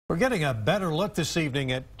We're getting a better look this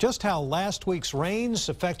evening at just how last week's rains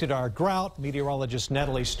affected our drought. Meteorologist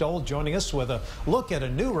Natalie Stoll joining us with a look at a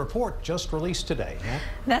new report just released today.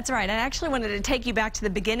 That's right. I actually wanted to take you back to the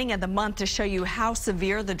beginning of the month to show you how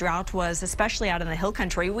severe the drought was, especially out in the hill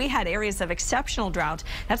country. We had areas of exceptional drought.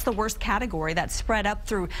 That's the worst category that spread up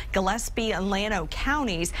through Gillespie and Llano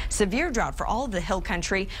counties. Severe drought for all of the hill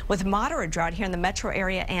country with moderate drought here in the metro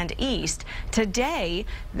area and east. Today,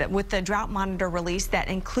 with the Drought Monitor release that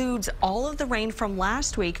includes all of the rain from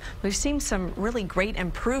last week, we've seen some really great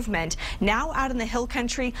improvement. Now out in the hill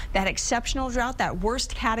country, that exceptional drought, that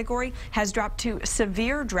worst category, has dropped to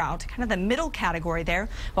severe drought, kind of the middle category there.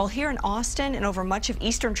 While here in Austin and over much of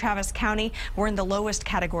eastern Travis County, we're in the lowest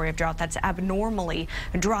category of drought. That's abnormally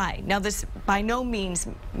dry. Now this by no means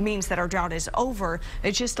means that our drought is over.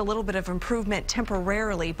 It's just a little bit of improvement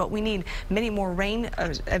temporarily, but we need many more rain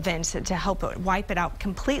events to help wipe it out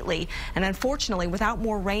completely. And unfortunately, without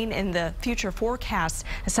more rain in the future forecasts,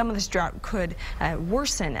 some of this drought could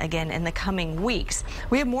worsen again in the coming weeks.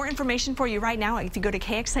 We have more information for you right now if you go to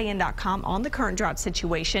KXAN.com on the current drought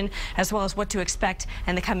situation, as well as what to expect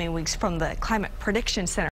in the coming weeks from the Climate Prediction Center.